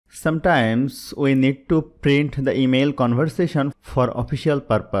Sometimes we need to print the email conversation for official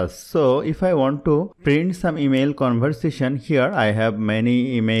purpose. So if I want to print some email conversation, here I have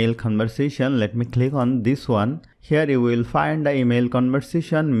many email conversation. Let me click on this one. Here you will find the email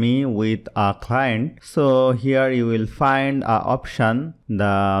conversation me with a client. So here you will find a option.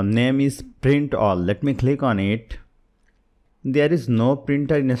 The name is print all. Let me click on it. There is no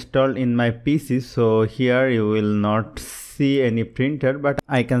printer installed in my PC, so here you will not see any printer, but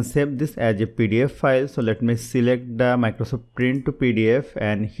I can save this as a PDF file. So let me select the Microsoft Print to PDF,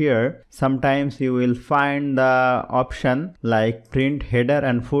 and here sometimes you will find the option like print header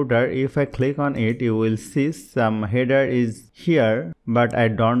and footer. If I click on it, you will see some header is here, but I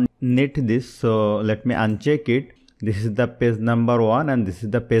don't need this, so let me uncheck it. This is the page number 1 and this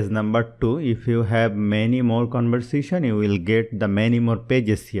is the page number 2. If you have many more conversation, you will get the many more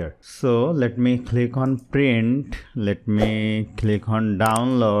pages here. So let me click on print. Let me click on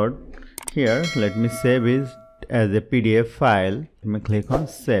download. Here let me save it as a PDF file. Let me click on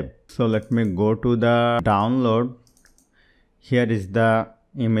save. So let me go to the download. Here is the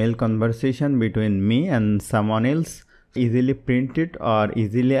email conversation between me and someone else. Easily print it, or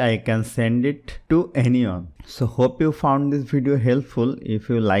easily I can send it to anyone. So hope you found this video helpful. If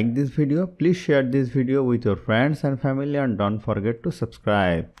you like this video, please share this video with your friends and family, and don't forget to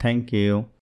subscribe. Thank you.